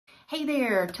Hey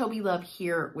there, Tobie Love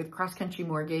here with Cross Country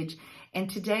Mortgage, and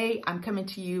today I'm coming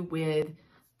to you with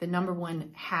the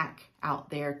 #1 hack out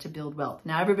there to build wealth.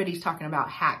 Now everybody's talking about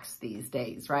hacks these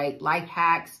days, right? Life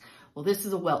hacks. Well, this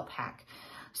is a wealth hack.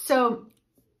 So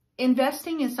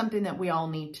investing is something that we all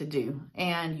need to do,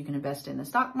 and you can invest in the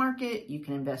stock market, you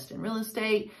can invest in real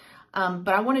estate, but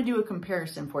I want to do a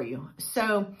comparison for you.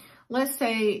 So let's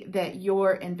say that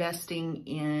you're investing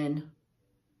in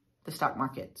the stock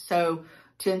market. So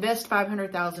to invest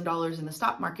 $500,000 in the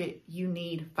stock market, you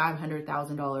need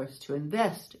 $500,000 to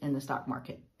invest in the stock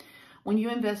market. When you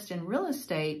invest in real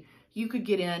estate, you could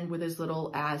get in with as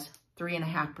little as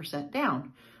 3.5%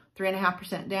 down.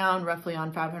 3.5% down, roughly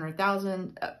on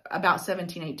 500,000, about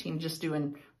 17, 18, just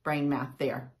doing brain math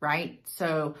there, right?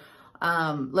 So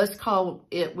let's call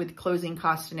it, with closing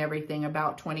costs and everything,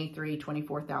 about $23,000,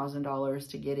 $24,000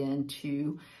 to get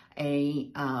into a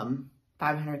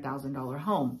 $500,000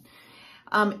 home.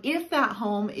 If that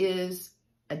home is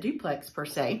a duplex per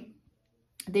se,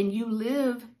 then you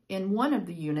live in one of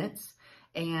the units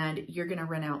and you're going to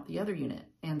rent out the other unit.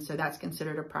 And so that's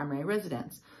considered a primary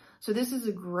residence. So this is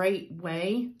a great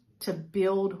way to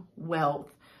build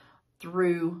wealth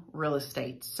through real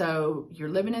estate. So you're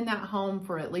living in that home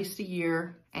for at least a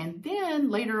year, and then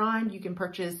later on you can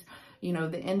purchase, you know,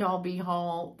 the end all be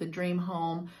all, the dream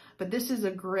home. But this is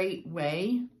a great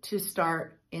way to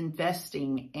start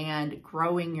investing and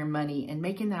growing your money and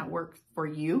making that work for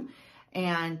you,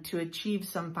 and to achieve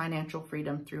some financial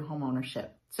freedom through home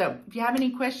ownership. So if you have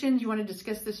any questions, you want to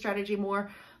discuss this strategy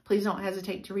more, please don't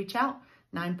hesitate to reach out.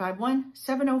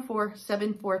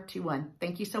 951-704-7421.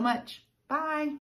 Thank you so much. Bye.